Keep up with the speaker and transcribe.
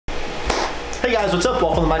Hey guys, what's up?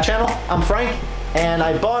 Welcome to my channel. I'm Frank, and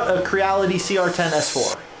I bought a Creality CR-10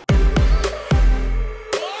 S4.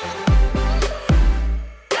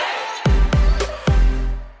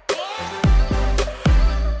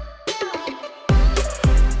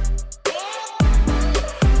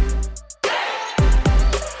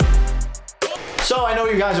 So I know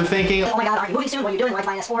what you guys are thinking, oh my god, are you moving soon? What are you doing? Why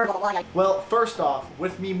buying S4? Blah, blah, blah. Well, first off,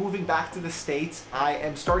 with me moving back to the States, I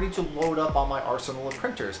am starting to load up on my arsenal of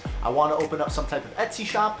printers. I want to open up some type of Etsy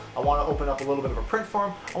shop. I want to open up a little bit of a print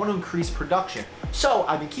farm. I want to increase production. So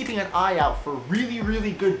I've been keeping an eye out for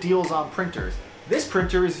really good deals on printers. This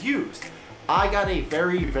printer is used. I got a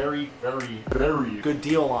very good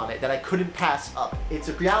deal on it that I couldn't pass up. It's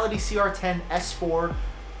a Creality CR-10 S4,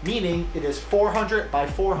 meaning it is 400 by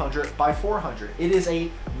 400 by 400. It is a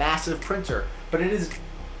massive printer, but it is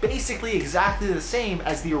basically exactly the same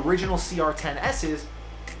as the original CR-10S's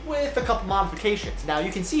with a couple modifications. Now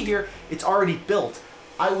you can see here, it's already built.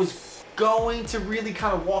 I was going to really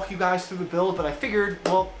kind of walk you guys through the build, but I figured,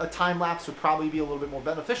 well, a time lapse would probably be a little bit more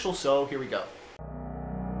beneficial, so here we go.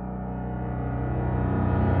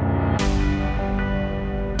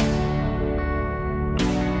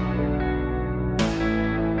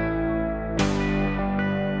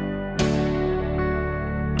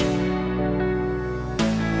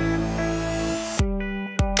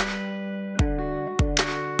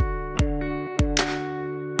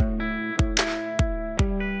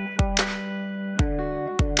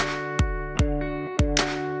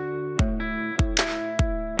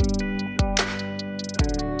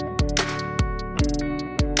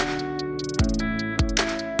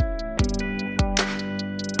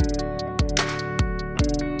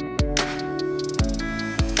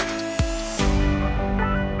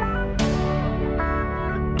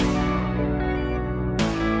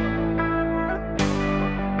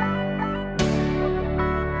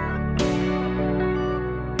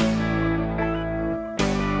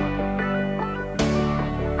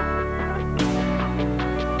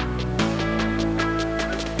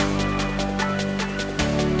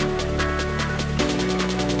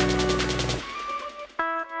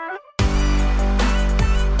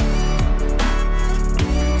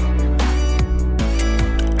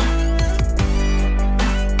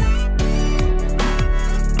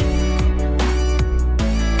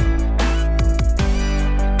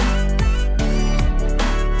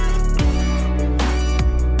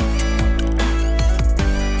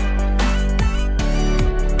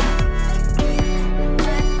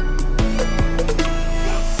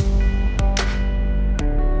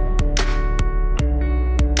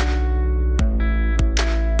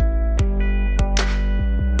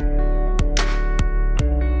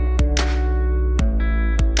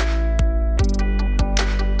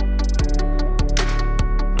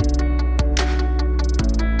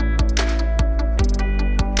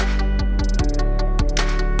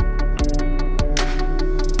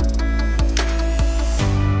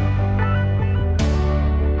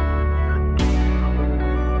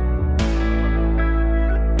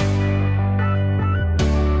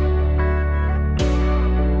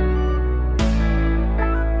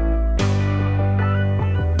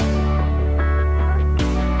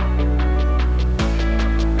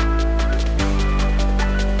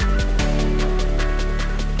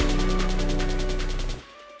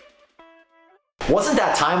 Wasn't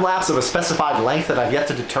that time lapse of a specified length that I've yet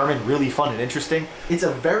to determine really fun and interesting? It's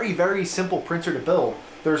a very simple printer to build.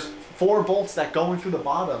 There's 4 bolts that go in through the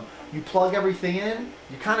bottom. You plug everything in,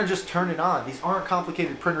 you kind of just turn it on. These aren't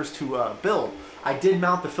complicated printers to build. I did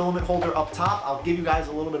mount the filament holder up top. I'll give you guys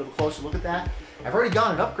a little bit of a closer look at that. I've already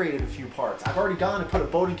gone and upgraded a few parts. I've already gone and put a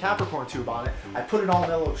Bowden Capricorn tube on it. I put an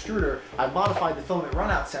all-mellow extruder. I've modified the filament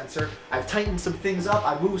runout sensor. I've tightened some things up.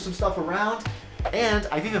 I've moved some stuff around. And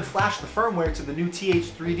I've even flashed the firmware to the new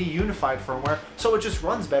TH3D unified firmware, so it just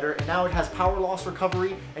runs better, and now it has power loss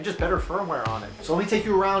recovery and just better firmware on it. So let me take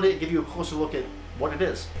you around it and give you a closer look at what it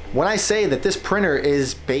is. When I say that this printer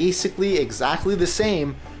is basically exactly the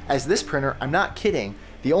same as this printer, I'm not kidding.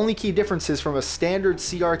 The only key differences from a standard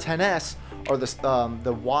CR-10S are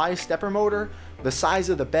the Y stepper motor, the size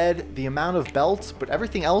of the bed, the amount of belts, but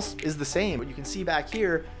everything else is the same. But you can see back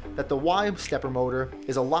here that the Y stepper motor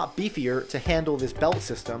is a lot beefier to handle this belt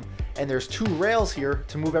system, and there's 2 rails here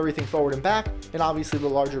to move everything forward and back, and obviously the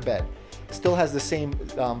larger bed. Still has the same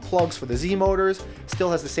plugs for the Z motors, still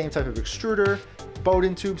has the same type of extruder,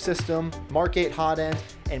 Bowden tube system, Mark 8 hot end,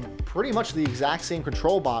 and pretty much the exact same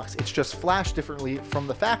control box. It's just flashed differently from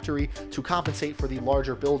the factory to compensate for the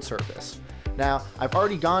larger build surface. Now, I've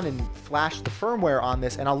already gone and flashed the firmware on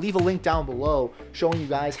this, and I'll leave a link down below showing you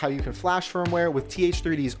guys how you can flash firmware with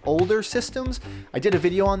TH3D's older systems. I did a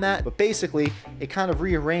video on that, but basically it kind of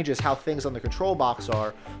rearranges how things on the control box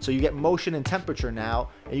are. So you get motion and temperature now,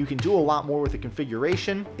 and you can do a lot more with the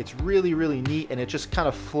configuration. It's really, really neat, and it just kind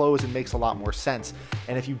of flows and makes a lot more sense.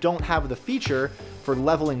 And if you don't have the feature for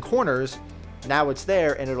leveling corners, now it's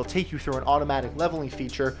there, and it'll take you through an automatic leveling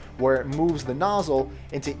feature where it moves the nozzle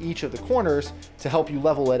into each of the corners to help you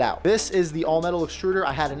level it out. This is the all metal extruder.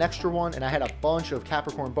 I had an extra one, and I had a bunch of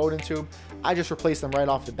Capricorn Bowden tube. I just replaced them right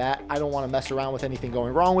off the bat. I don't want to mess around with anything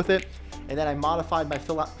going wrong with it. And then I modified my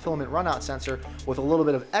filament runout sensor with a little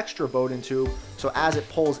bit of extra Bowden tube, so as it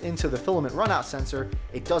pulls into the filament runout sensor,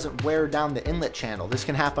 it doesn't wear down the inlet channel. This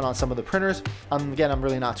can happen on some of the printers. Again, I'm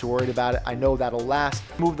really not too worried about it. I know that'll last.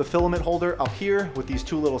 Move the filament holder up here with these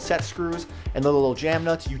two little set screws and the little jam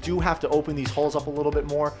nuts. You do have to open these holes up a little bit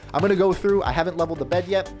more. I'm gonna go through, I haven't leveled the bed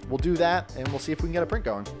yet. We'll do that, and we'll see if we can get a print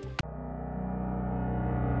going.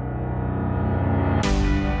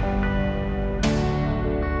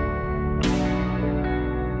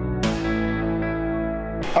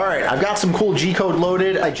 All right, I've got some cool G-code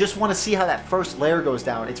loaded. I just want to see how that first layer goes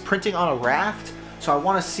down. It's printing on a raft, so I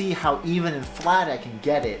want to see how even and flat I can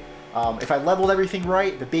get it. If I leveled everything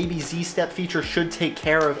right, the baby Z-step feature should take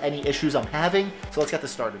care of any issues I'm having. So let's get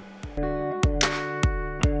this started.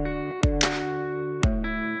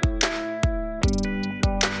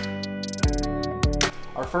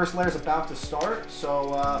 Our first layer is about to start,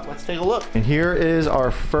 so let's take a look. And here is our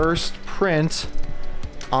first print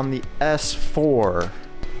on the S4.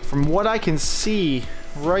 From what I can see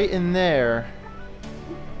right in there,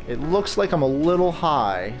 it looks like I'm a little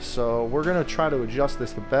high, so we're gonna try to adjust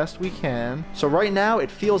this the best we can. So right now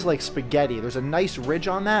it feels like spaghetti. There's a nice ridge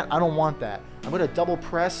on that. I don't want that. I'm gonna double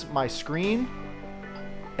press my screen,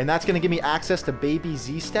 and that's gonna give me access to baby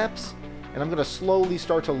Z steps, and I'm gonna slowly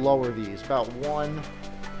start to lower these, about 1.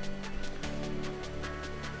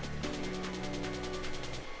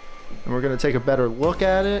 And we're gonna take a better look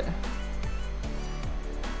at it.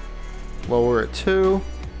 Lower it 2.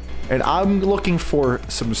 And I'm looking for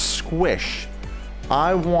some squish.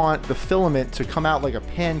 I want the filament to come out like a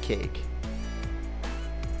pancake.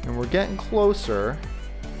 And we're getting closer.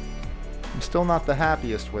 I'm still not the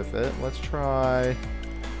happiest with it. Let's try,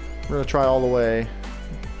 we're gonna try all the way.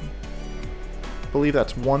 I believe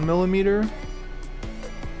that's 1 millimeter.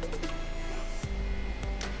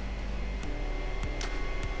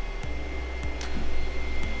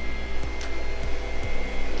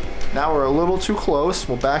 Now we're a little too close.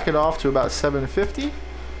 We'll back it off to about 750.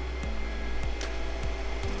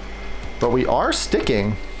 But we are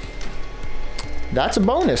sticking. That's a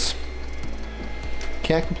bonus.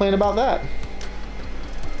 Can't complain about that.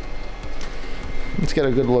 Let's get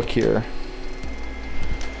a good look here.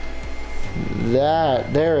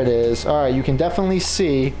 There it is. All right, you can definitely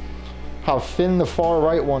see how thin the far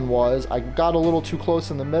right one was. I got a little too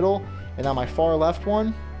close in the middle, and now my far left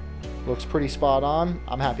one looks pretty spot on.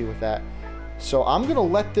 I'm happy with that. So I'm gonna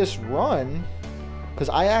let this run because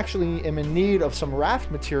I actually am in need of some raft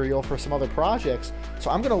material for some other projects. So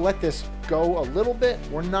I'm gonna let this go a little bit.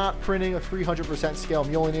 We're not printing a 300% scale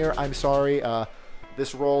Mjolnir. I'm sorry,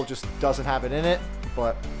 this roll just doesn't have it in it.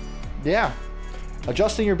 But yeah,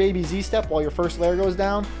 adjusting your baby Z-step while your first layer goes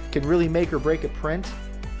down can really make or break a print.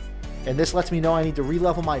 And this lets me know I need to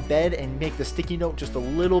re-level my bed and make the sticky note just a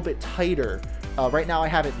little bit tighter. Right now I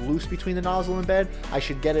have it loose between the nozzle and bed. I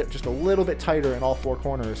should get it just a little bit tighter in all 4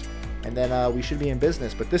 corners. And then we should be in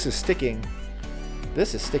business. But this is sticking.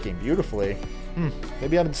 This is sticking beautifully.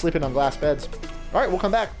 Maybe I've been sleeping on glass beds. All right, we'll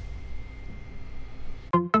come back.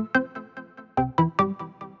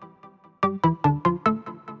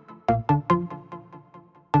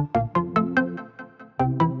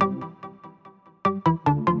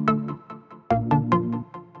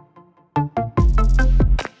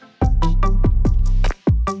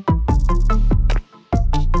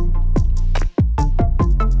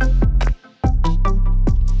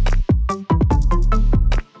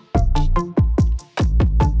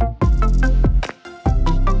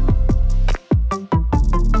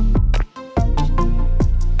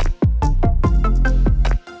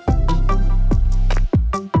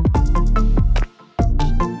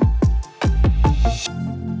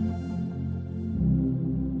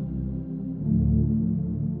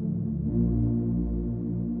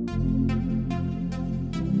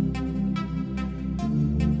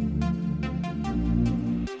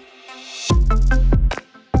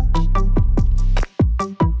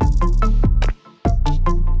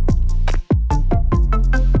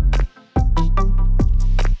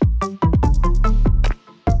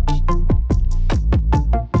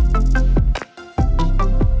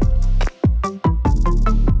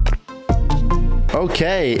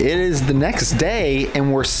 Okay, it is the next day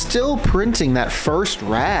and we're still printing that first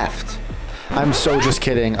raft. I'm so just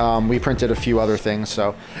kidding. We printed a few other things,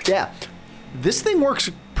 so yeah. This thing works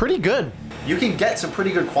pretty good. You can get some pretty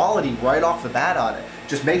good quality right off the bat on it.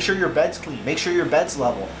 Just make sure your bed's clean, make sure your bed's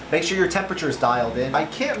level, make sure your temperature's dialed in. I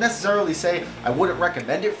can't necessarily say I wouldn't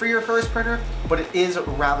recommend it for your first printer, but it is a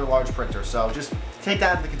rather large printer, so just take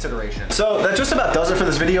that into consideration. So that just about does it for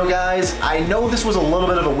this video, guys. I know this was a little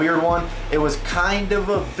bit of a weird one. It was kind of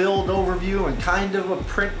a build overview and kind of a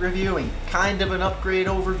print review and kind of an upgrade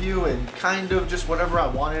overview and kind of just whatever I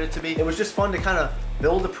wanted it to be. It was just fun to kind of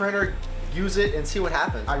build a printer, use it, and see what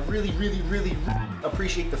happens. I really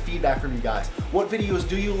appreciate the feedback from you guys. What videos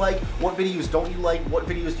do you like? What videos don't you like? What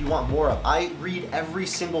videos do you want more of? I read every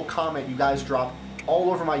single comment you guys drop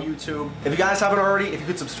all over my YouTube. If you guys haven't already, if you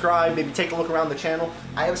could subscribe, maybe take a look around the channel.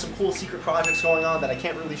 I have some cool secret projects going on that I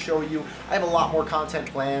can't really show you. I have a lot more content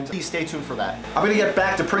planned. Please stay tuned for that. I'm gonna get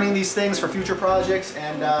back to printing these things for future projects,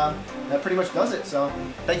 and that pretty much does it. So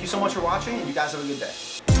thank you so much for watching, and you guys have a good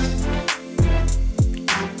day.